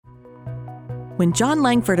When John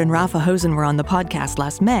Langford and Rafa Hosen were on the podcast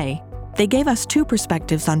last May, they gave us two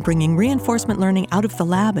perspectives on bringing reinforcement learning out of the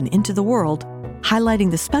lab and into the world, highlighting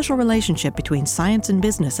the special relationship between science and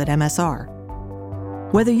business at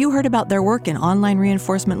MSR. Whether you heard about their work in online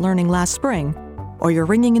reinforcement learning last spring, or you're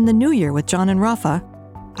ringing in the new year with John and Rafa,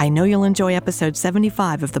 I know you'll enjoy episode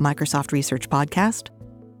 75 of the Microsoft Research Podcast,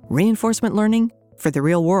 Reinforcement Learning for the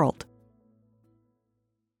Real World.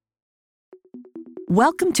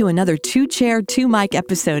 Welcome to another two-chair, two-mic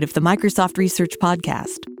episode of the Microsoft Research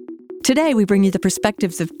Podcast. Today, we bring you the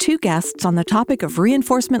perspectives of two guests on the topic of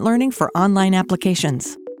reinforcement learning for online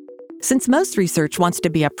applications. Since most research wants to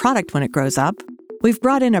be a product when it grows up, we've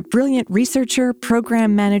brought in a brilliant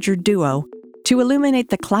researcher-program manager duo to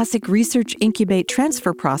illuminate the classic research incubate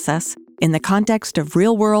transfer process in the context of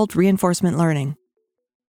real-world reinforcement learning.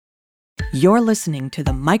 You're listening to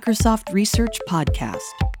the Microsoft Research Podcast,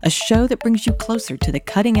 a show that brings you closer to the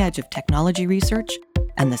cutting edge of technology research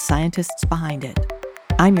and the scientists behind it.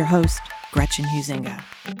 I'm your host, Gretchen Huizinga.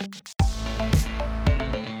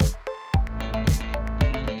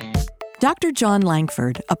 Dr. John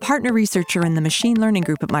Langford, a partner researcher in the machine learning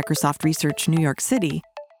group at Microsoft Research New York City,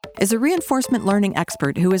 is a reinforcement learning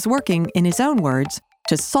expert who is working, in his own words,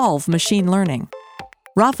 to solve machine learning.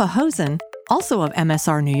 Rafa Hosen, also of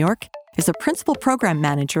MSR New York, is a principal program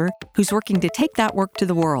manager who's working to take that work to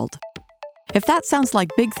the world. If that sounds like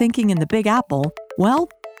big thinking in the Big Apple, well,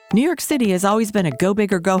 New York City has always been a go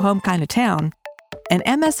big or go home kind of town, and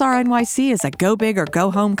MSR NYC is a go big or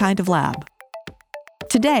go home kind of lab.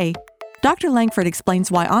 Today, Dr. Langford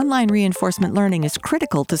explains why online reinforcement learning is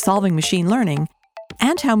critical to solving machine learning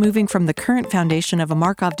and how moving from the current foundation of a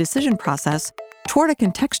Markov decision process toward a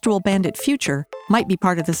contextual bandit future might be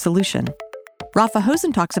part of the solution. Rafa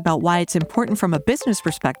Hosen talks about why it's important from a business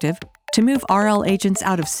perspective to move RL agents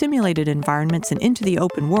out of simulated environments and into the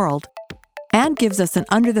open world, and gives us an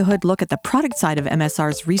under-the-hood look at the product side of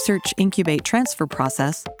MSR's research incubate transfer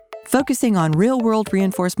process, focusing on real-world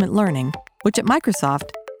reinforcement learning, which at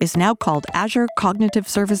Microsoft is now called Azure Cognitive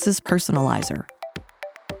Services Personalizer.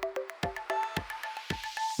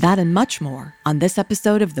 That and much more on this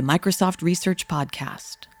episode of the Microsoft Research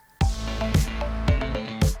Podcast.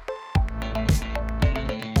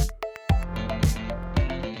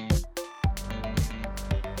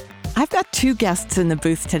 I've got two guests in the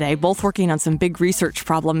booth today, both working on some big research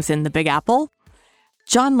problems in the Big Apple.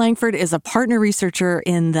 John Langford is a partner researcher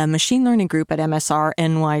in the machine learning group at MSR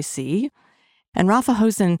NYC. And Rafa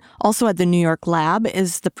Hosen, also at the New York lab,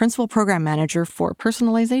 is the principal program manager for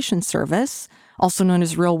Personalization Service, also known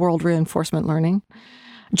as Real-World Reinforcement Learning.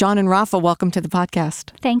 John and Rafa, welcome to the podcast.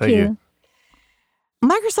 Thank you.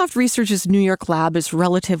 Microsoft Research's New York lab is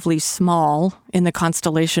relatively small in the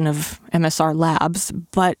constellation of MSR labs,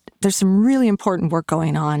 but there's some really important work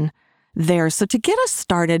going on there. So to get us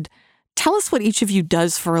started, tell us what each of you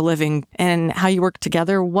does for a living and how you work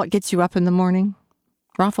together. What gets you up in the morning?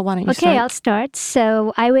 Rafa, why don't you start? Okay, I'll start.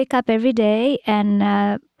 So I wake up every day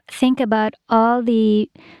and think about all the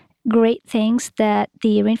great things that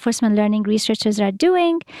the reinforcement learning researchers are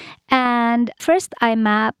doing. And first, I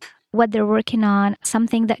map what they're working on,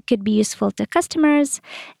 something that could be useful to customers.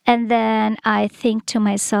 And then I think to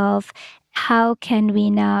myself, how can we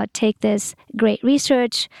now take this great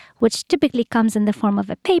research, which typically comes in the form of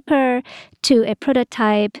a paper, to a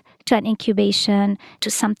prototype, to an incubation, to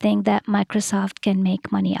something that Microsoft can make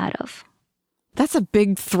money out of? That's a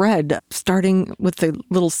big thread, starting with the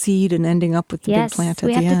little seed and ending up with the big plant at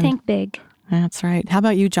the end. Yes, we have to think big. That's right. How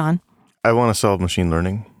about you, John? I want to solve machine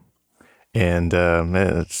learning. And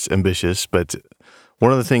it's ambitious, but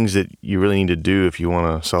one of the things that you really need to do if you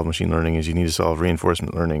want to solve machine learning is you need to solve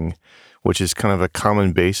reinforcement learning, which is kind of a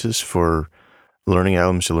common basis for learning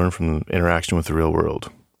algorithms to learn from interaction with the real world.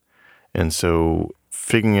 And so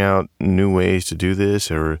figuring out new ways to do this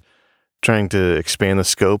or trying to expand the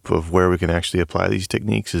scope of where we can actually apply these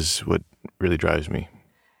techniques is what really drives me.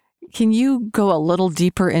 Can you go a little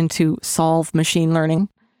deeper into solve machine learning?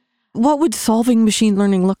 What would solving machine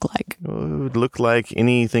learning look like? Well, it would look like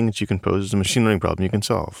anything that you can pose as a machine learning problem you can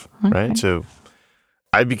solve, right? So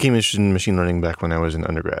I became interested in machine learning back when I was an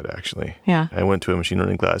undergrad, actually. Yeah. I went to a machine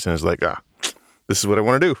learning class and I was like, this is what I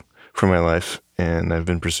want to do for my life. And I've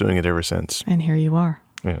been pursuing it ever since. And here you are.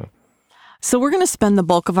 Yeah. So we're going to spend the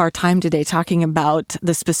bulk of our time today talking about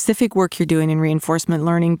the specific work you're doing in reinforcement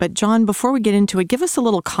learning. But John, before we get into it, give us a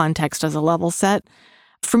little context as a level set.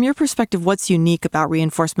 From your perspective, what's unique about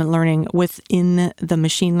reinforcement learning within the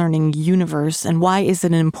machine learning universe, and why is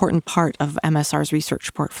it an important part of MSR's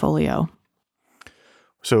research portfolio?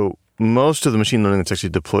 So most of the machine learning that's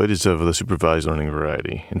actually deployed is of the supervised learning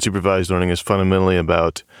variety. And supervised learning is fundamentally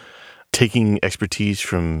about taking expertise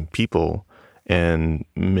from people and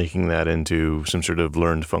making that into some sort of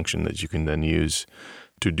learned function that you can then use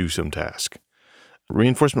to do some task.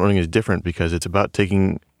 Reinforcement learning is different because it's about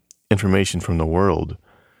taking information from the world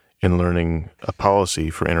and learning a policy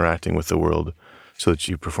for interacting with the world so that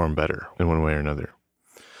you perform better in one way or another.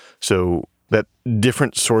 So that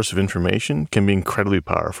different source of information can be incredibly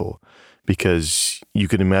powerful because you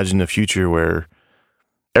could imagine a future where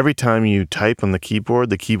every time you type on the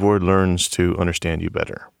keyboard learns to understand you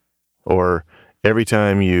better. Or every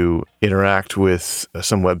time you interact with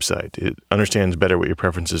some website, it understands better what your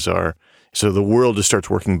preferences are. So the world just starts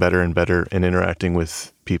working better and better and interacting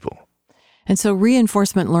with people. And so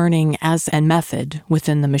reinforcement learning as a method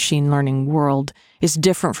within the machine learning world is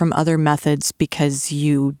different from other methods because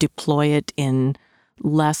you deploy it in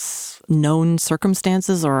less known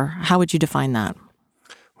circumstances, or how would you define that?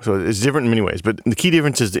 So it's different in many ways, but the key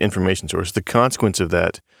difference is the information source. The consequence of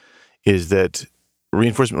that is that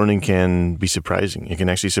reinforcement learning can be surprising. It can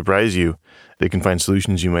actually surprise you. It can find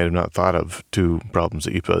solutions you might have not thought of to problems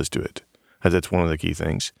that you pose to it. That's one of the key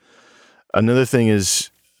things. Another thing is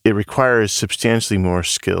it requires substantially more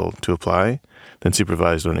skill to apply than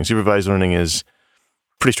supervised learning. Supervised learning is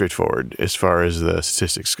pretty straightforward as far as the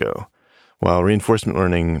statistics go, while reinforcement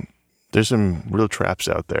learning, there's some real traps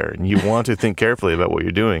out there, and you want to think carefully about what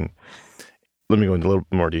you're doing. Let me go into a little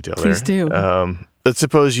more detail there. Please do. Let's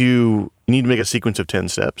suppose you need to make a sequence of 10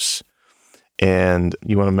 steps, and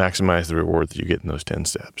you want to maximize the reward that you get in those 10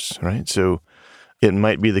 steps, right? So it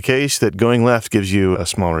might be the case that going left gives you a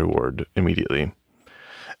small reward immediately,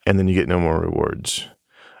 and then you get no more rewards.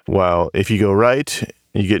 While if you go right,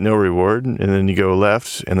 you get no reward, and then you go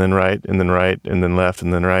left, and then right, and then right, and then left,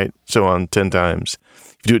 and then right, so on 10 times.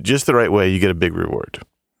 If you do it just the right way, you get a big reward,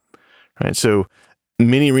 right? So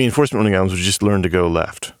many reinforcement learning algorithms would just learn to go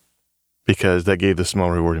left because that gave the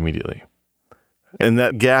small reward immediately. And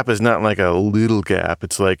that gap is not like a little gap.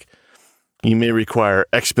 It's like you may require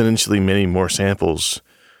exponentially many more samples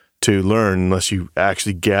to learn unless you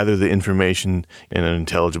actually gather the information in an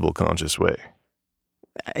intelligible, conscious way.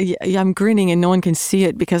 Yeah, I'm grinning and no one can see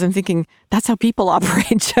it because I'm thinking that's how people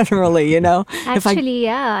operate generally, you know? Actually,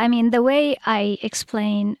 yeah. I mean, the way I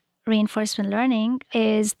explain reinforcement learning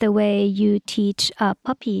is the way you teach a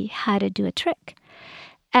puppy how to do a trick.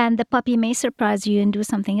 And the puppy may surprise you and do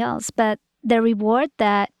something else, but the reward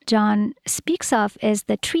that John speaks of is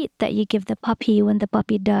the treat that you give the puppy when the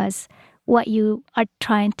puppy does what you are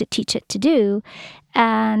trying to teach it to do.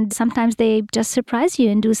 And sometimes they just surprise you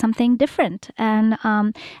and do something different. And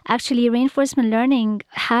actually, reinforcement learning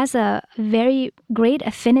has a very great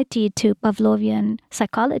affinity to Pavlovian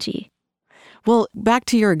psychology. Well, back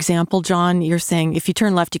to your example, John, you're saying if you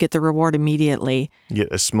turn left, you get the reward immediately. You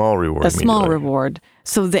get a small reward immediately. A small reward.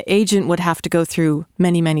 So the agent would have to go through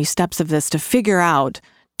many, many steps of this to figure out,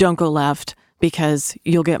 don't go left because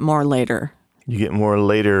you'll get more later. You get more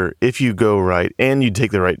later if you go right, and you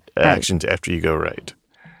take the right actions after you go right.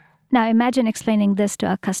 Now imagine explaining this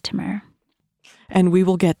to a customer. And we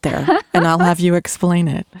will get there, and I'll have you explain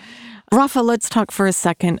it. Rafa, let's talk for a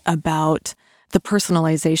second about the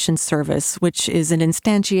personalization service, which is an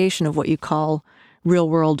instantiation of what you call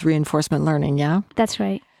real-world reinforcement learning, yeah? That's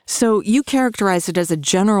right. So you characterize it as a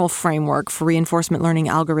general framework for reinforcement learning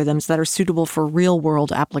algorithms that are suitable for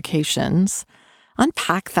real-world applications.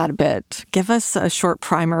 Unpack that a bit. Give us a short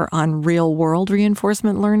primer on real-world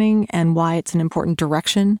reinforcement learning and why it's an important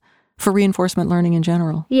direction for reinforcement learning in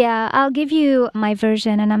general. Yeah, I'll give you my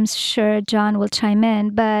version, and I'm sure John will chime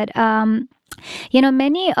in. But,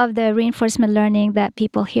 many of the reinforcement learning that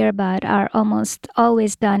people hear about are almost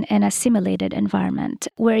always done in a simulated environment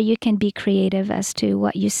where you can be creative as to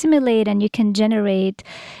what you simulate and you can generate,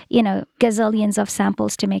 gazillions of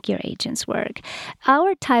samples to make your agents work.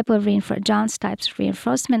 Our type of John's types of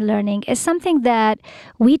reinforcement learning is something that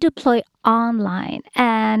we deploy online.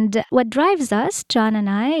 And what drives us, John and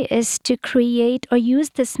I, is to create or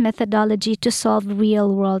use this methodology to solve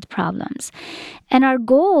real-world problems. And our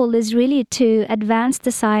goal is really to advance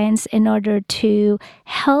the science in order to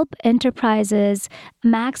help enterprises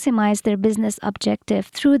maximize their business objective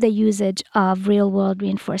through the usage of real-world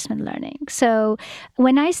reinforcement learning. So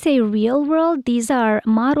when I say real-world, these are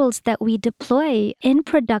models that we deploy in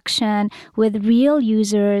production with real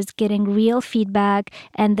users getting real feedback,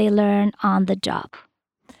 and they learn on the job.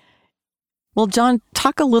 Well, John,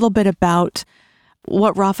 talk a little bit about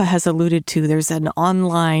what Rafa has alluded to. There's an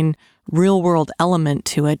online real-world element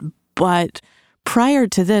to it, but prior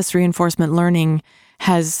to this, reinforcement learning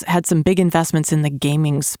has had some big investments in the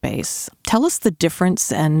gaming space. Tell us the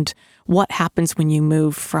difference and what happens when you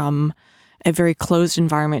move from a very closed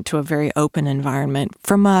environment to a very open environment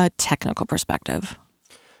from a technical perspective?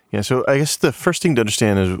 Yeah, so I guess the first thing to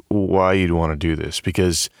understand is why you'd want to do this,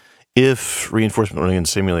 because if reinforcement learning in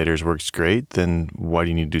simulators works great, then why do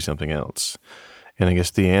you need to do something else? And I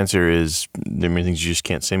guess the answer is there are many things you just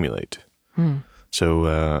can't simulate. So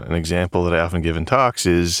an example that I often give in talks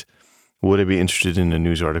is, would I be interested in a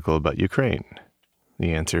news article about Ukraine?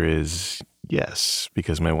 The answer is yes,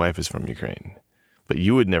 because my wife is from Ukraine. But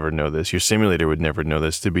you would never know this. Your simulator would never know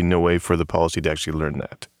this. There'd be no way for the policy to actually learn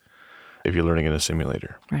that if you're learning in a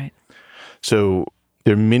simulator. Right. So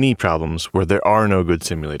there are many problems where there are no good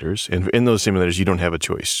simulators. And in those simulators, you don't have a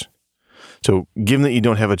choice. So given that you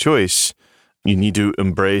don't have a choice, you need to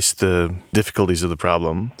embrace the difficulties of the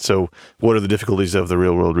problem. So what are the difficulties of the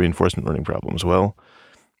real-world reinforcement learning problems? Well,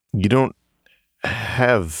 you don't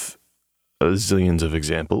have zillions of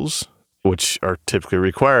examples, which are typically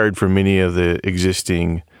required for many of the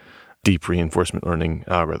existing deep reinforcement learning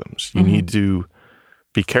algorithms. You need to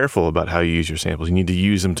be careful about how you use your samples. You need to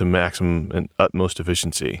use them to maximum and utmost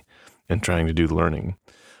efficiency in trying to do the learning.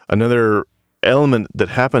 Another element that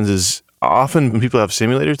happens is often when people have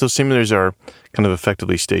simulators, those simulators are kind of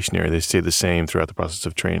effectively stationary. They stay the same throughout the process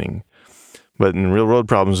of training. But in real-world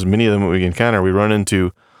problems, many of them that we encounter, we run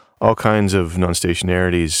into all kinds of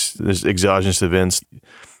non-stationarities. There's exogenous events.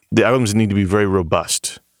 The algorithms need to be very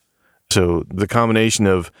robust. So the combination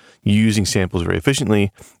of using samples very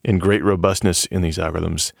efficiently and great robustness in these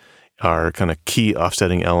algorithms are kind of key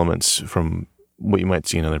offsetting elements from what you might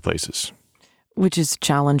see in other places. Which is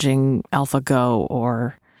challenging AlphaGo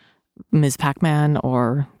or Ms. Pac-Man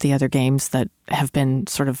or the other games that have been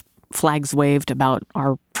sort of flags waved about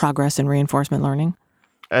our progress in reinforcement learning?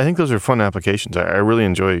 I think those are fun applications. I really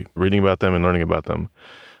enjoy reading about them and learning about them.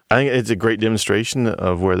 I think it's a great demonstration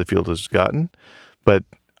of where the field has gotten, but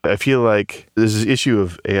I feel like there's this issue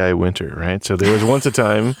of AI winter, right? So there was once a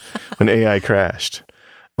time when AI crashed.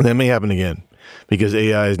 And that may happen again because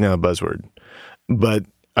AI is now a buzzword. But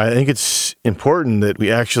I think it's important that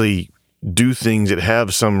we actually do things that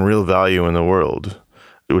have some real value in the world,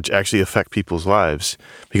 which actually affect people's lives,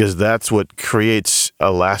 because that's what creates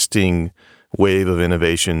a lasting wave of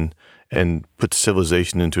innovation and puts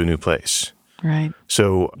civilization into a new place. Right.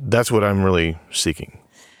 So that's what I'm really seeking.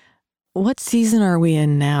 What season are we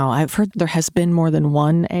in now? I've heard there has been more than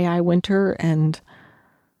one AI winter, and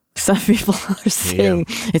some people are saying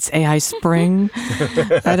it's AI spring.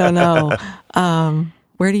 I don't know.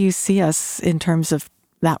 Where do you see us in terms of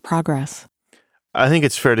that progress? I think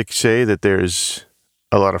it's fair to say that there's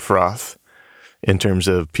a lot of froth in terms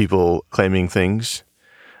of people claiming things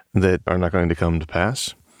that are not going to come to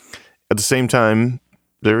pass. At the same time,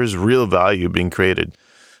 there is real value being created.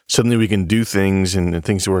 Suddenly we can do things and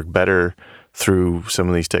things work better through some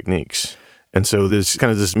of these techniques. And so there's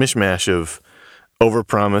kind of this mishmash of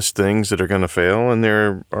overpromised things that are going to fail, and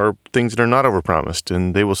there are things that are not overpromised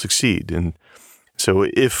and they will succeed. And so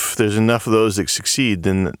if there's enough of those that succeed,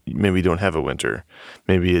 then maybe you don't have a winter.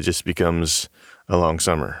 Maybe it just becomes a long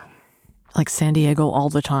summer. Like San Diego all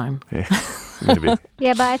the time. Yeah, maybe.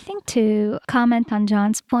 Yeah, but I think to comment on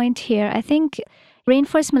John's point here, I think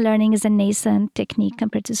reinforcement learning is a nascent technique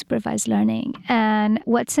compared to supervised learning. And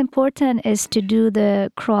what's important is to do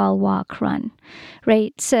the crawl, walk, run,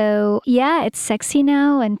 right? So yeah, it's sexy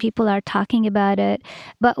now and people are talking about it,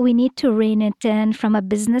 but we need to rein it in from a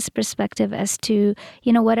business perspective as to,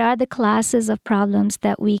 what are the classes of problems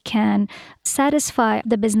that we can satisfy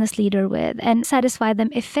the business leader with and satisfy them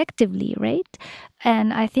effectively, right?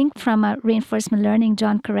 And I think from a reinforcement learning,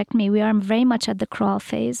 John, correct me, we are very much at the crawl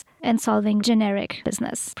phase and solving generic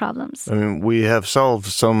business problems. I mean, we have solved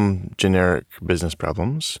some generic business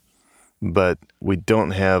problems, but we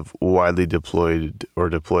don't have widely deployed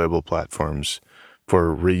or deployable platforms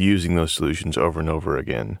for reusing those solutions over and over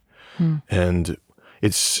again. And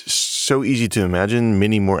it's so easy to imagine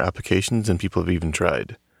many more applications than people have even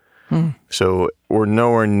tried. So we're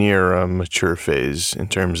nowhere near a mature phase in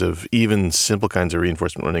terms of even simple kinds of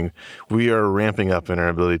reinforcement learning. We are ramping up in our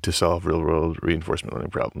ability to solve real-world reinforcement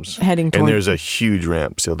learning problems. And there's a huge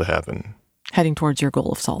ramp still to happen. Heading towards your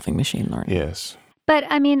goal of solving machine learning. Yes. But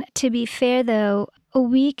I mean, to be fair though,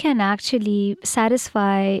 we can actually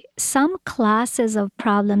satisfy some classes of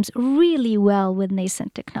problems really well with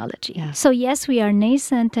nascent technology. Yeah. So yes, we are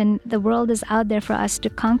nascent and the world is out there for us to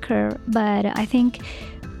conquer, but I think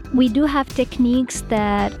we do have techniques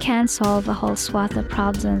that can solve a whole swath of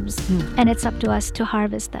problems, and it's up to us to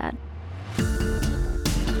harvest that.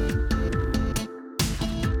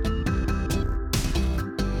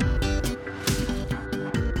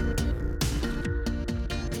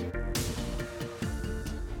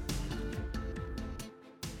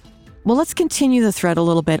 Well, let's continue the thread a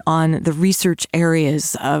little bit on the research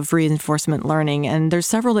areas of reinforcement learning. And there's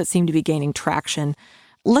several that seem to be gaining traction.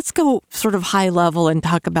 Let's go sort of high level and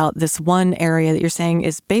talk about this one area that you're saying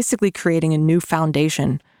is basically creating a new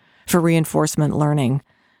foundation for reinforcement learning.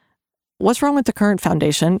 What's wrong with the current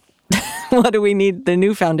foundation? What do we need the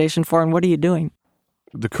new foundation for, and what are you doing?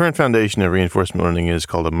 The current foundation of reinforcement learning is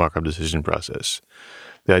called a Markov decision process.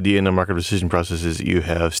 The idea in a Markov decision process is that you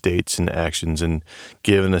have states and actions, and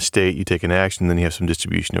given a state, you take an action, then you have some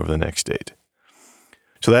distribution over the next state.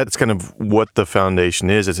 So that's kind of what the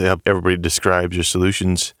foundation is. It's how everybody describes your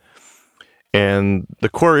solutions. And the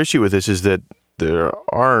core issue with this is that there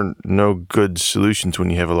are no good solutions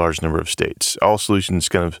when you have a large number of states. All solutions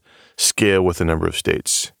kind of scale with the number of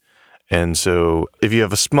states. And so if you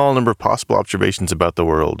have a small number of possible observations about the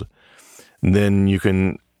world, then you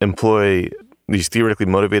can employ these theoretically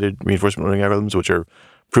motivated reinforcement learning algorithms, which are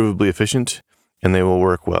provably efficient, and they will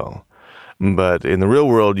work well. But in the real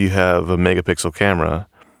world, you have a megapixel camera,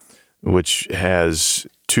 which has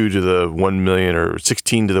 2 to the 1 million or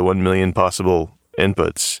 16 to the 1 million possible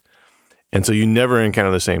inputs. And so you never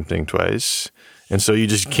encounter the same thing twice. And so you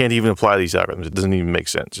just can't even apply these algorithms. It doesn't even make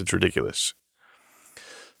sense. It's ridiculous.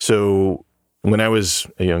 So when I was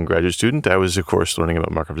a young graduate student, I was, of course, learning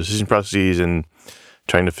about Markov decision processes and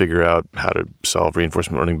trying to figure out how to solve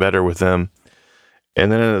reinforcement learning better with them.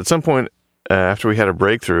 And then at some point, after we had a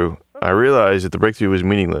breakthrough, I realized that the breakthrough was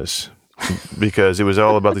meaningless because it was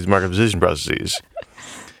all about these Markov decision processes.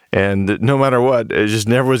 And no matter what, it just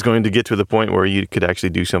never was going to get to the point where you could actually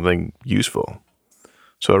do something useful.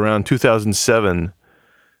 So around 2007,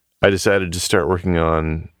 I decided to start working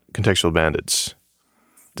on contextual bandits.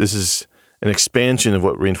 This is an expansion of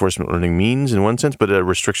what reinforcement learning means in one sense, but a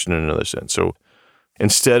restriction in another sense. So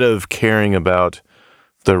instead of caring about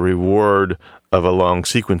the reward of a long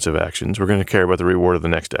sequence of actions, we're going to care about the reward of the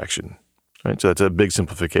next action. Right? So that's a big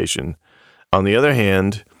simplification. On the other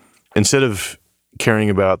hand, instead of caring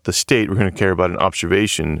about the state, we're going to care about an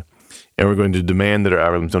observation, and we're going to demand that our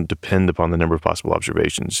algorithms don't depend upon the number of possible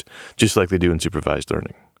observations, just like they do in supervised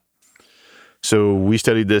learning. So we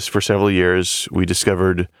studied this for several years. We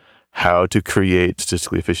discovered how to create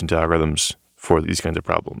statistically efficient algorithms for these kinds of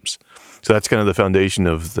problems. So that's kind of the foundation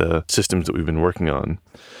of the systems that we've been working on.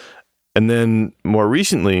 And then more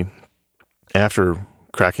recently, after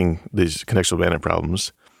cracking these contextual bandit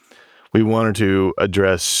problems, we wanted to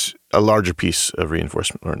address a larger piece of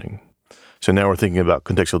reinforcement learning. So now we're thinking about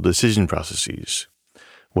contextual decision processes,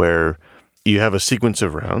 where you have a sequence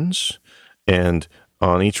of rounds, and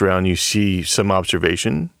on each round you see some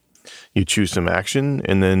observation, you choose some action,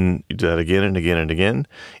 and then you do that again and again and again.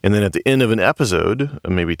 And then at the end of an episode,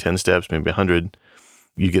 maybe 10 steps, maybe 100,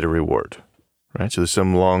 you get a reward. Right? So there's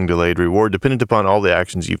some long delayed reward dependent upon all the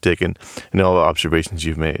actions you've taken and all the observations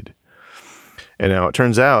you've made. And now it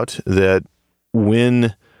turns out that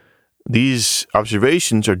when these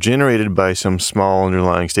observations are generated by some small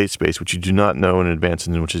underlying state space, which you do not know in advance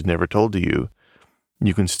and which is never told to you,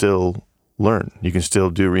 you can still learn. You can still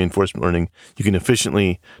do reinforcement learning. You can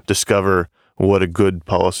efficiently discover what a good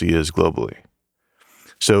policy is globally.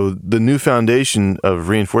 So the new foundation of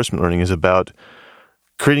reinforcement learning is about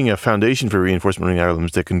creating a foundation for reinforcement learning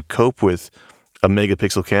algorithms that can cope with a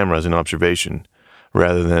megapixel camera as an observation,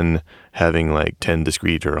 rather than having like 10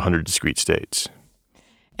 discrete or 100 discrete states.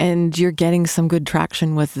 And you're getting some good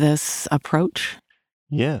traction with this approach?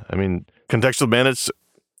 Yeah. I mean, contextual bandits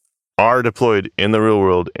are deployed in the real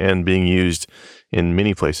world and being used in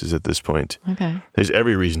many places at this point. Okay. There's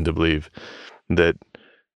every reason to believe that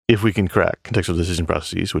if we can crack contextual decision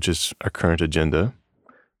processes, which is our current agenda,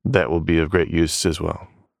 that will be of great use as well.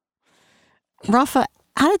 Rafa,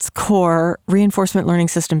 at its core, reinforcement learning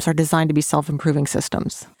systems are designed to be self-improving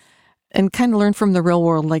systems and kind of learn from the real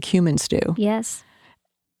world like humans do. Yes.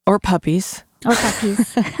 Or puppies. Or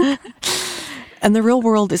puppies. And the real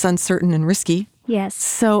world is uncertain and risky. Yes.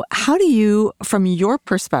 So how do you, from your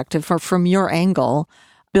perspective or from your angle,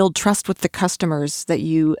 build trust with the customers that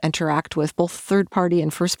you interact with, both third-party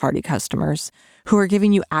and first-party customers, who are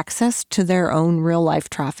giving you access to their own real-life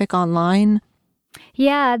traffic online?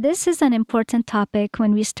 Yeah, this is an important topic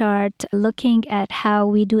when we start looking at how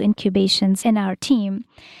we do incubations in our team.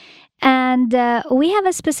 And we have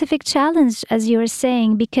a specific challenge, as you were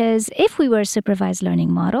saying, because if we were a supervised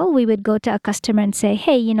learning model, we would go to a customer and say,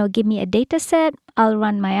 hey, give me a data set, I'll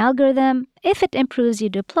run my algorithm. If it improves, you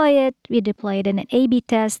deploy it. We deploy it in an A/B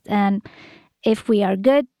test. And if we are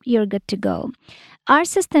good, you're good to go. Our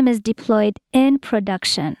system is deployed in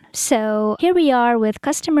production. So here we are with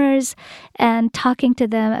customers and talking to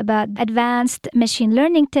them about advanced machine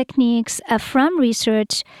learning techniques from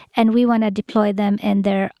research, and we want to deploy them in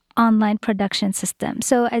their online production system.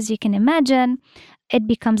 So as you can imagine, it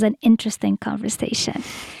becomes an interesting conversation.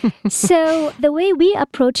 So the way we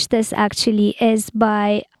approach this actually is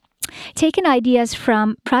by taking ideas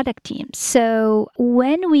from product teams. So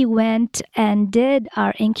when we went and did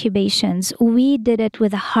our incubations, we did it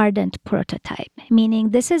with a hardened prototype,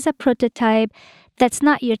 meaning this is a prototype that's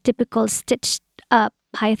not your typical stitched up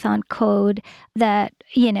Python code that,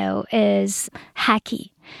 is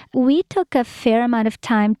hacky. We took a fair amount of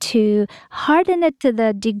time to harden it to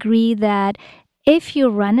the degree that if you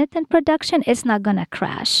run it in production, it's not going to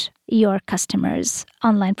crash your customer's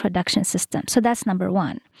online production system. So that's number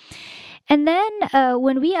one. And then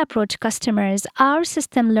when we approach customers, our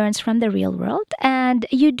system learns from the real world. And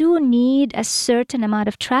you do need a certain amount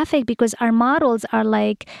of traffic because our models are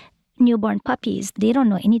like newborn puppies. They don't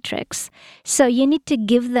know any tricks. So you need to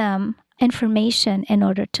give them information in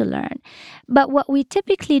order to learn. But what we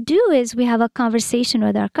typically do is we have a conversation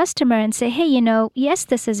with our customer and say, hey, yes,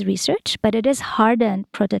 this is research, but it is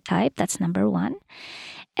hardened prototype. That's number one.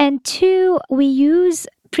 And two, we use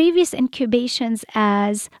previous incubations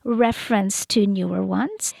as reference to newer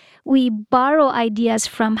ones. We borrow ideas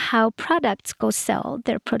from how products go sell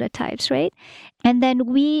their prototypes, right? And then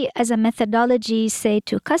we, as a methodology, say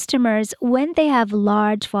to customers, when they have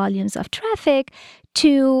large volumes of traffic,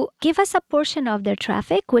 to give us a portion of their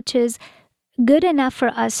traffic, which is good enough for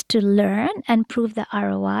us to learn and prove the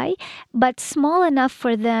ROI, but small enough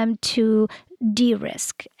for them to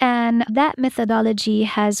de-risk. And that methodology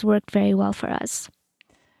has worked very well for us.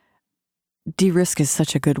 De-risk is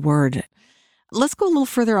such a good word. Let's go a little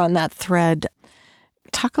further on that thread.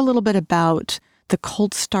 Talk a little bit about the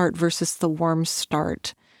cold start versus the warm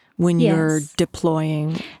start when you're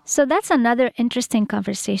deploying. So that's another interesting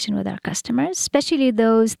conversation with our customers, especially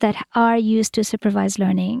those that are used to supervised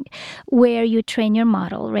learning, where you train your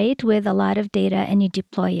model, right, with a lot of data and you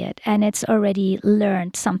deploy it, and it's already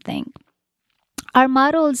learned something. Our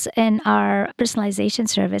models in our personalization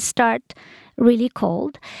service start really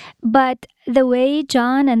cold, but the way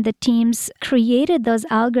John and the teams created those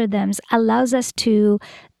algorithms allows us to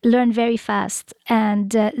learn very fast.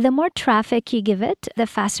 And the more traffic you give it, the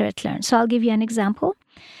faster it learns. So I'll give you an example.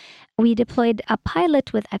 We deployed a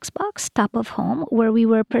pilot with Xbox, top of home, where we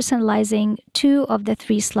were personalizing 2 of the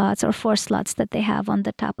 3 slots or 4 slots that they have on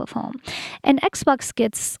the top of home. And Xbox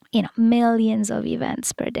gets, millions of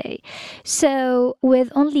events per day. So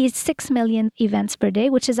with only 6 million events per day,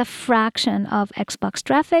 which is a fraction of Xbox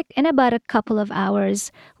traffic, in about a couple of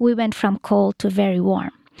hours, we went from cold to very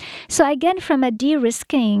warm. So again, from a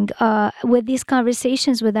de-risking, with these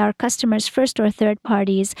conversations with our customers, first or third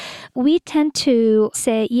parties, we tend to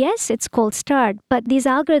say, yes, it's cold start, but these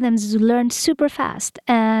algorithms learn super fast.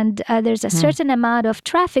 And there's a certain amount of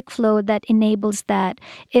traffic flow that enables that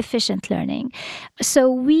efficient learning. So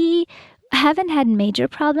we haven't had major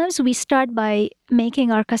problems. We start by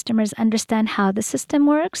making our customers understand how the system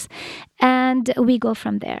works, and we go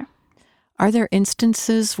from there. Are there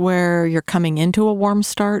instances where you're coming into a warm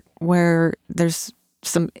start where there's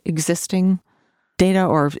some existing data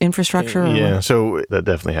or infrastructure? Yeah, so that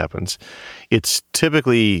definitely happens. It's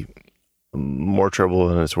typically more trouble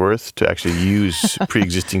than it's worth to actually use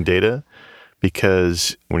pre-existing data,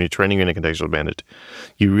 because when you're training in a contextual bandit,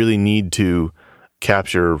 you really need to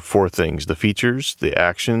capture 4 things: the features, the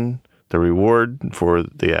action, the reward for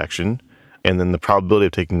the action, and then the probability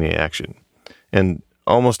of taking the action. And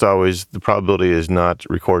almost always, the probability is not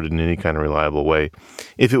recorded in any kind of reliable way,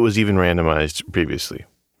 if it was even randomized previously.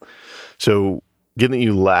 So, given that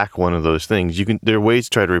you lack one of those things, there are ways to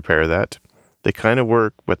try to repair that. They kind of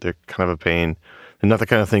work, but they're kind of a pain. They're not the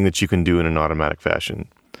kind of thing that you can do in an automatic fashion.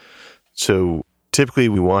 So, typically,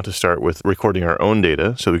 we want to start with recording our own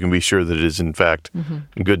data so we can be sure that it is, in fact,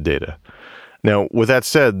 good data. Now, with that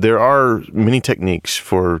said, there are many techniques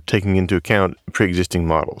for taking into account pre-existing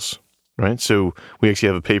models. Right? So we actually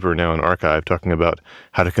have a paper now in arXiv talking about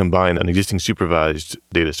how to combine an existing supervised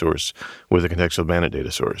data source with a contextual bandit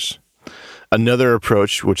data source. Another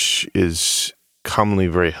approach, which is commonly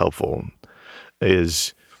very helpful,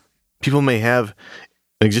 is people may have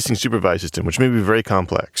an existing supervised system, which may be very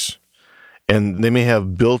complex, and they may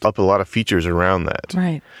have built up a lot of features around that,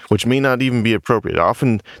 right, which may not even be appropriate.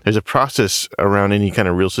 Often there's a process around any kind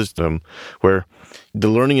of real system where the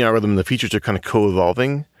learning algorithm and the features are kind of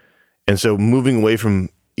co-evolving. And so moving away from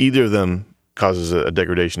either of them causes a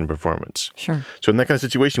degradation in performance. Sure. So in that kind of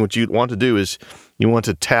situation, what you want to do is you want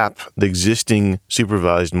to tap the existing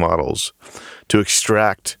supervised models to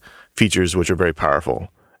extract features which are very powerful.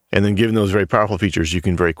 And then given those very powerful features, you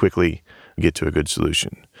can very quickly get to a good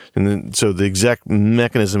solution. And then, so the exact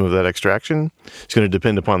mechanism of that extraction is going to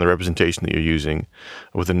depend upon the representation that you're using.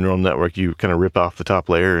 With a neural network, you kind of rip off the top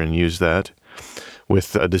layer and use that.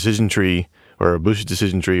 With a decision tree or a boosted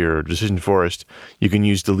decision tree or a decision forest, you can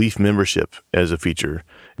use the leaf membership as a feature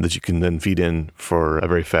that you can then feed in for a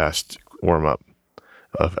very fast warm-up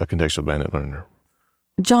of a contextual bandit learner.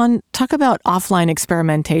 John, talk about offline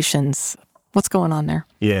experimentations. What's going on there?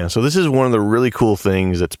 Yeah, so this is one of the really cool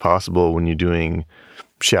things that's possible when you're doing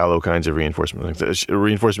shallow kinds of reinforcement, like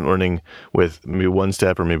reinforcement learning with maybe one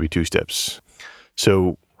step or maybe two steps.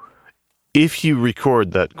 So if you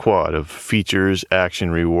record that quad of features,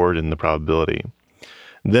 action, reward, and the probability,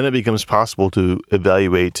 then it becomes possible to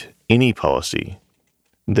evaluate any policy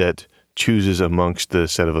that chooses amongst the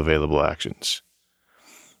set of available actions.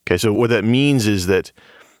 Okay, so what that means is that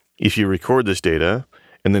if you record this data,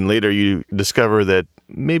 and then later you discover that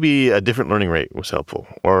maybe a different learning rate was helpful,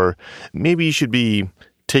 or maybe you should be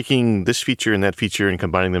taking this feature and that feature and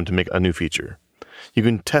combining them to make a new feature. You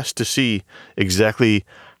can test to see exactly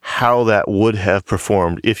how that would have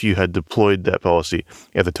performed if you had deployed that policy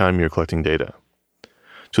at the time you're collecting data.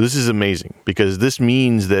 So this is amazing because this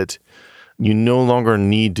means that you no longer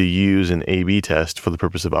need to use an A/B test for the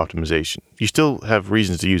purpose of optimization. You still have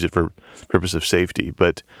reasons to use it for the purpose of safety,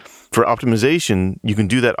 but for optimization, you can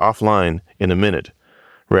do that offline in a minute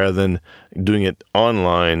rather than doing it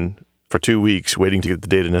online for 2 weeks waiting to get the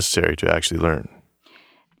data necessary to actually learn.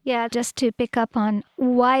 Yeah, just to pick up on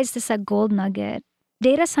why is this a gold nugget?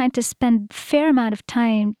 Data scientists spend a fair amount of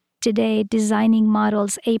time today designing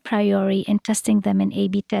models a priori and testing them in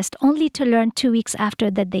A/B test, only to learn 2 weeks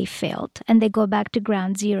after that they failed and they go back to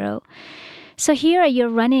ground zero. So here you're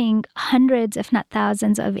running hundreds, if not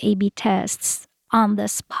thousands, of A/B tests on the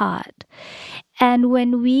spot. And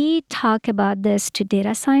when we talk about this to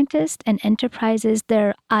data scientists and enterprises,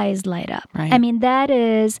 their eyes light up. Right. I mean, that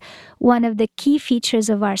is one of the key features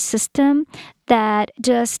of our system that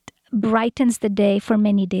just brightens the day for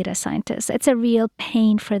many data scientists. It's a real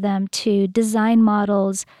pain for them to design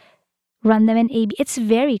models, run them in A/B. It's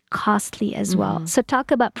very costly as well. So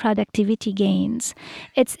talk about productivity gains.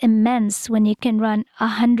 It's immense when you can run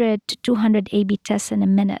 100 to 200 A/B tests in a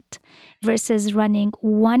minute versus running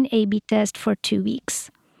one A/B test for 2 weeks.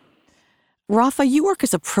 Rafa, you work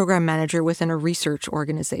as a program manager within a research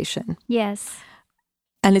organization. Yes.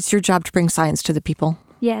 And it's your job to bring science to the people.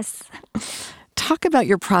 Yes. Talk about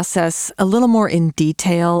your process a little more in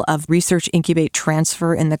detail of research, incubate,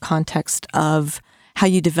 transfer in the context of how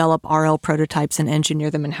you develop RL prototypes and engineer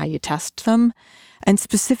them and how you test them. And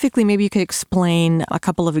specifically, maybe you could explain a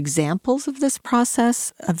couple of examples of this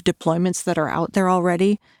process of deployments that are out there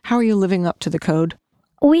already. How are you living up to the code?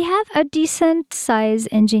 We have a decent size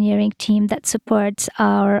engineering team that supports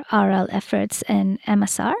our RL efforts in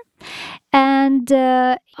MSR. And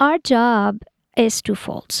our job is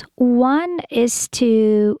twofold. One is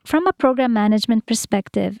to, from a program management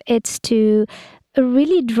perspective, it's to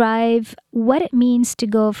really drive what it means to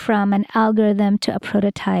go from an algorithm to a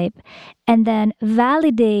prototype and then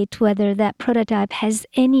validate whether that prototype has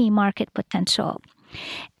any market potential.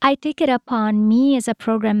 I take it upon me as a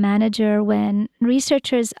program manager when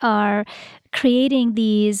researchers are creating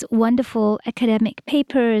these wonderful academic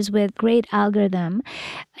papers with great algorithm,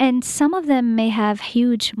 and some of them may have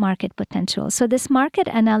huge market potential. So this market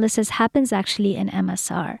analysis happens actually in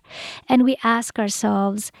MSR, and we ask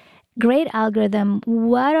ourselves, great algorithm,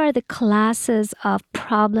 what are the classes of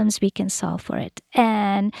problems we can solve for it?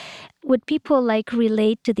 And would people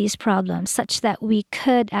relate to these problems such that we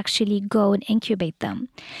could actually go and incubate them?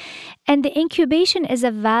 And the incubation is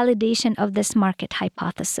a validation of this market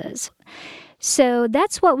hypothesis. So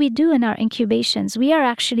that's what we do in our incubations. We are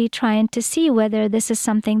actually trying to see whether this is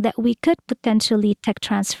something that we could potentially tech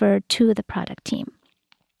transfer to the product team.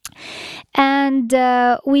 And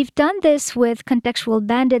we've done this with contextual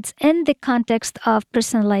bandits in the context of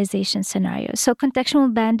personalization scenarios. So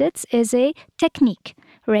contextual bandits is a technique,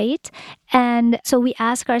 right? And so we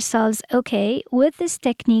ask ourselves, okay, with this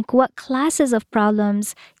technique, what classes of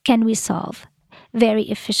problems can we solve very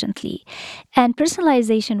efficiently? And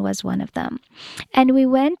personalization was one of them. And we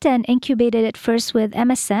went and incubated it first with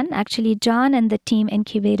MSN. Actually, John and the team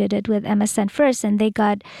incubated it with MSN first, and they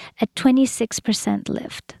got a 26%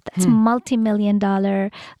 lift. It's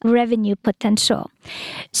multi-million-dollar revenue potential.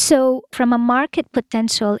 So from a market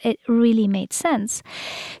potential, it really made sense.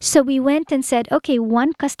 So we went and said, okay,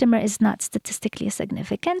 one customer is not statistically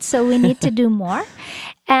significant, so we need to do more.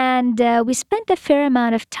 And we spent a fair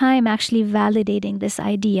amount of time actually validating this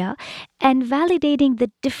idea and validating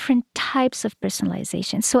the different types of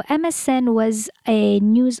personalization. So MSN was a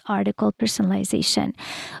news article personalization.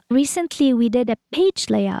 Recently, we did a page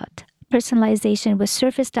layout personalization with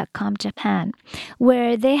Surface.com Japan,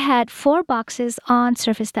 where they had 4 boxes on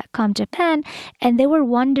Surface.com Japan, and they were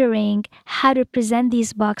wondering how to present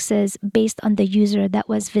these boxes based on the user that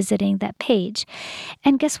was visiting that page.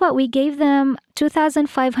 And guess what? We gave them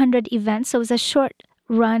 2,500 events. So it was a short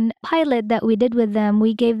run pilot that we did with them.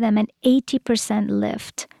 We gave them an 80%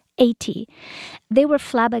 lift. 80. They were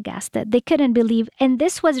flabbergasted. They couldn't believe. And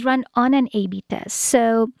this was run on an A/B test.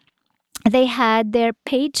 So they had their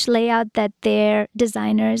page layout that their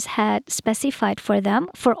designers had specified for them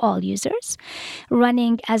for all users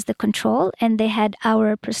running as the control, and they had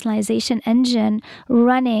our personalization engine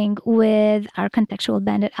running with our contextual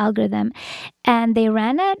bandit algorithm, and they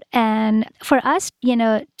ran it. And for us,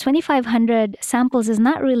 2,500 samples is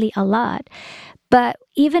not really a lot, but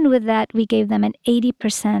even with that, we gave them an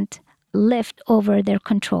 80% lift over their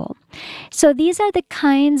control. So these are the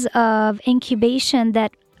kinds of incubation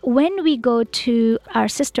that when we go to our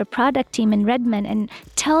sister product team in Redmond and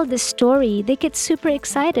tell the story, they get super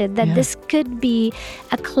excited that this could be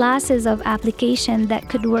a classes of application that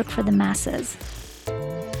could work for the masses.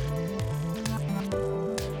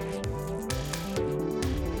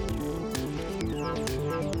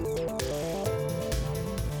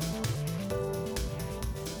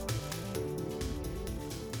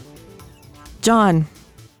 John,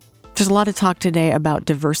 there's a lot of talk today about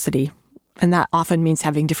diversity. And that often means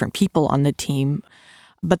having different people on the team.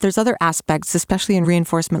 But there's other aspects, especially in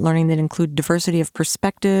reinforcement learning, that include diversity of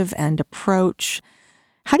perspective and approach.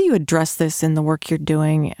 How do you address this in the work you're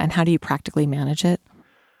doing, and how do you practically manage it?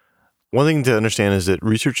 One thing to understand is that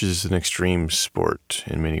research is an extreme sport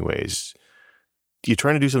in many ways. You're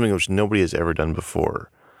trying to do something which nobody has ever done before.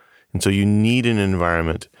 And so you need an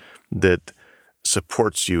environment that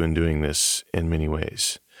supports you in doing this in many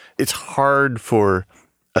ways. It's hard for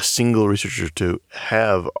a single researcher to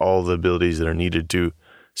have all the abilities that are needed to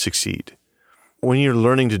succeed. When you're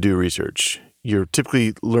learning to do research, you're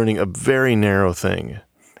typically learning a very narrow thing.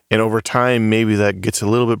 And over time, maybe that gets a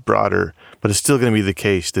little bit broader, but it's still going to be the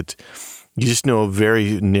case that you just know a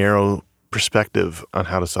very narrow perspective on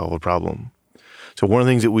how to solve a problem. So one of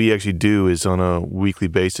the things that we actually do is on a weekly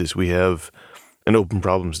basis, we have an open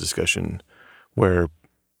problems discussion where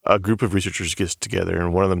a group of researchers gets together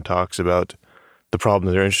and one of them talks about the problem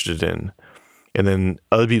that they're interested in. And then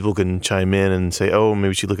other people can chime in and say, oh, maybe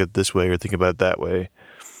we should look at it this way or think about it that way.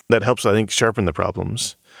 That helps, I think, sharpen the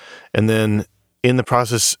problems. And then in the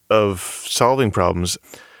process of solving problems,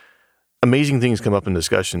 amazing things come up in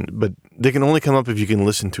discussion, but they can only come up if you can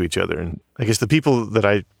listen to each other. And I guess the people that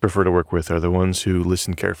I prefer to work with are the ones who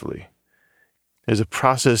listen carefully. There's a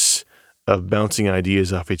process of bouncing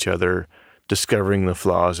ideas off each other, discovering the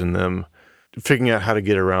flaws in them, figuring out how to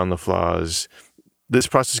get around the flaws. This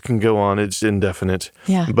process can go on, it's indefinite,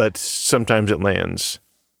 but sometimes it lands.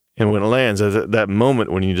 And when it lands, that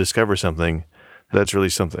moment when you discover something, that's really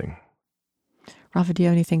something. Rafa, do you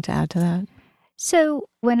have anything to add to that? So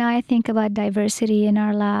when I think about diversity in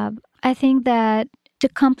our lab, I think that to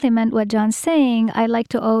complement what John's saying, I like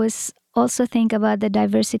to always also think about the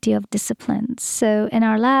diversity of disciplines. So in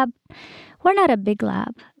our lab, we're not a big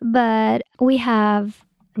lab, but we have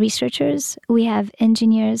researchers, we have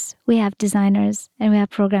engineers, we have designers, and we have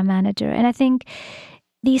program manager. And I think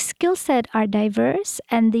these skill sets are diverse,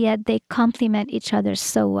 and yet they complement each other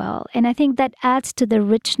so well. And I think that adds to the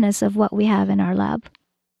richness of what we have in our lab.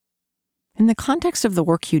 In the context of the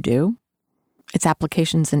work you do, its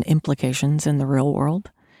applications and implications in the real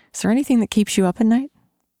world, is there anything that keeps you up at night?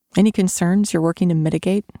 Any concerns you're working to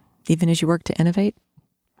mitigate, even as you work to innovate?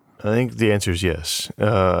 I think the answer is yes.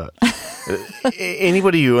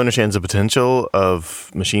 Anybody who understands the potential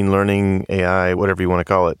of machine learning, AI, whatever you want to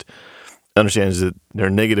call it, understands that there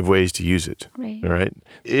are negative ways to use it. Right?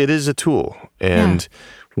 It is a tool, and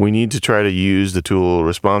we need to try to use the tool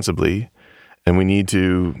responsibly, and we need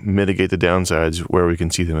to mitigate the downsides where we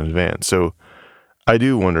can see them in advance. So I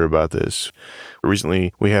do wonder about this.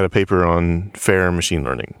 Recently, we had a paper on fair machine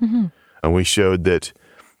learning, and we showed that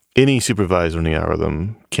any supervised learning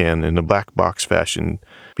algorithm can, in a black box fashion,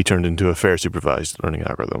 be turned into a fair supervised learning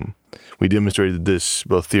algorithm. We demonstrated this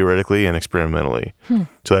both theoretically and experimentally.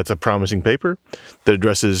 So that's a promising paper that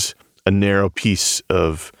addresses a narrow piece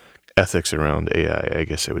of ethics around AI, I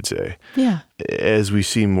guess I would say. Yeah. As we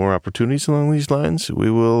see more opportunities along these lines, we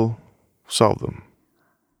will solve them.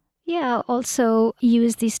 Yeah, also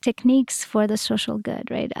use these techniques for the social good,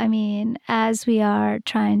 right? I mean, as we are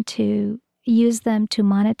trying to use them to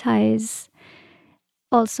monetize,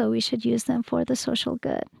 also we should use them for the social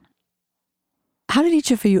good. How did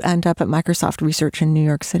each of you end up at Microsoft Research in New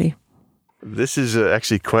York City? This is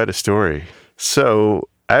actually quite a story. So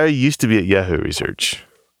I used to be at Yahoo Research.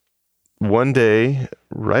 One day,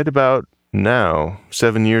 right about now,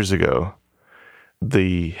 7 years ago,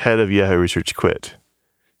 the head of Yahoo Research quit.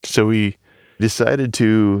 So we decided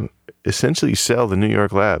to essentially sell the New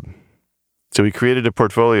York lab. So we created a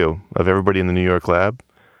portfolio of everybody in the New York lab.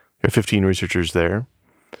 There are 15 researchers there.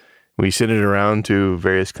 We sent it around to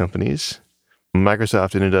various companies.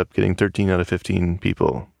 Microsoft ended up getting 13 out of 15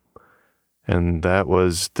 people. And that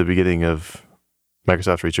was the beginning of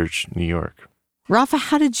Microsoft Research New York. Rafa,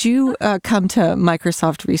 how did you come to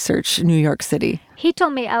Microsoft Research New York City? He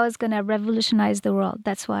told me I was going to revolutionize the world.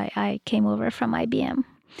 That's why I came over from IBM.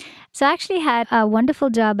 So I actually had a wonderful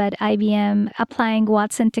job at IBM applying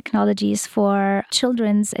Watson technologies for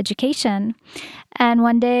children's education. And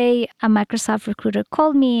one day, a Microsoft recruiter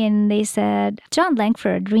called me and they said, John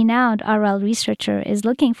Langford, renowned RL researcher, is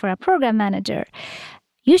looking for a program manager.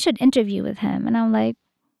 You should interview with him. And I'm like,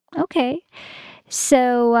 okay.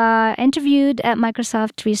 So interviewed at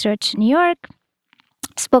Microsoft Research New York.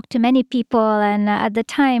 Spoke to many people, and at the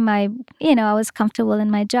time I was comfortable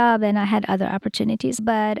in my job and I had other opportunities.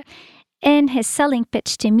 But in his selling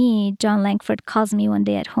pitch to me, John Langford calls me one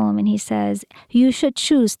day at home and he says, you should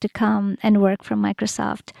choose to come and work for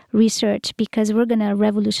Microsoft Research because we're going to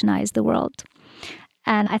revolutionize the world.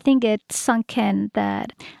 And I think it sunk in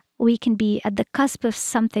that we can be at the cusp of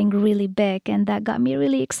something really big, and that got me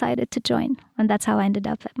really excited to join. And that's how I ended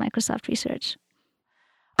up at Microsoft Research.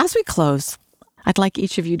 As we close, I'd like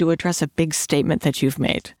each of you to address a big statement that you've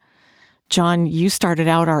made. John, you started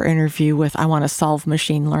out our interview with, I want to solve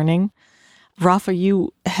machine learning. Rafa,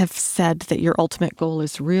 you have said that your ultimate goal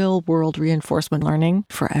is real-world reinforcement learning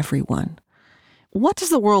for everyone. What does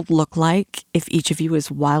the world look like if each of you is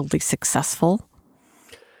wildly successful?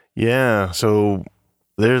 Yeah, so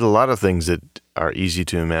there's a lot of things that are easy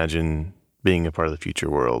to imagine being a part of the future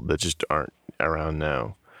world that just aren't around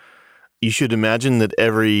now. You should imagine that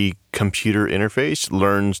every computer interface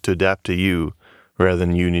learns to adapt to you rather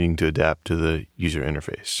than you needing to adapt to the user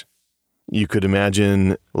interface. You could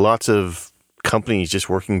imagine lots of companies just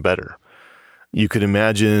working better. You could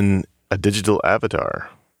imagine a digital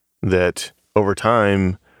avatar that over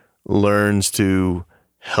time learns to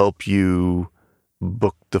help you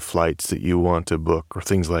book the flights that you want to book or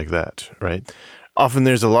things like that, right? Often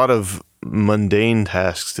there's a lot of mundane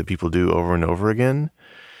tasks that people do over and over again.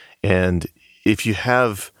 And if you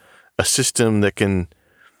have a system that can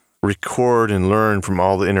record and learn from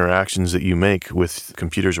all the interactions that you make with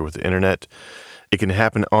computers or with the internet, it can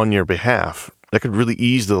happen on your behalf. That could really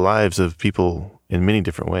ease the lives of people in many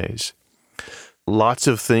different ways. Lots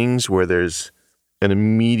of things where there's an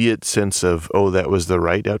immediate sense of, oh, that was the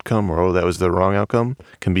right outcome or, oh, that was the wrong outcome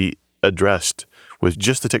can be addressed with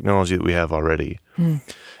just the technology that we have already.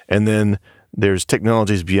 And then there's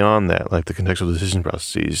technologies beyond that, like the contextual decision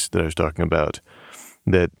processes that I was talking about,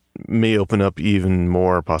 that may open up even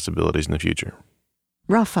more possibilities in the future.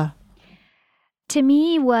 Rafa. To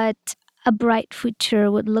me, what a bright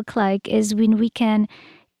future would look like is when we can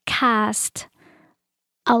cast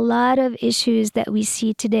a lot of issues that we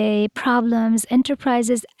see today, problems,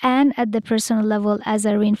 enterprises, and at the personal level as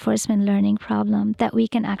a reinforcement learning problem that we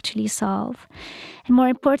can actually solve. And more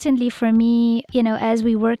importantly for me, as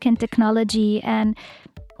we work in technology and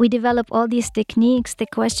we develop all these techniques, the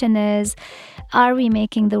question is, are we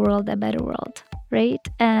making the world a better world, right?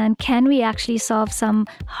 And can we actually solve some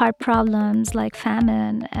hard problems like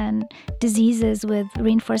famine and diseases with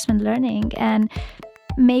reinforcement learning? And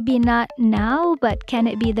maybe not now, but can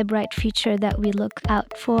it be the bright future that we look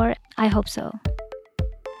out for? I hope so.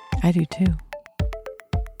 I do too.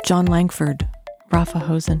 John Langford, Rafa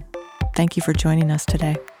Hosen, thank you for joining us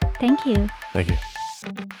today. Thank you. Thank you.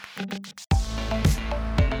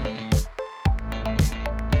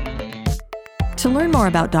 To learn more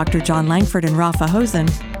about Dr. John Langford and Rafa Hosen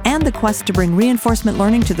and the quest to bring reinforcement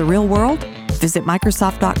learning to the real world, visit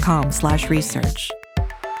Microsoft.com/research.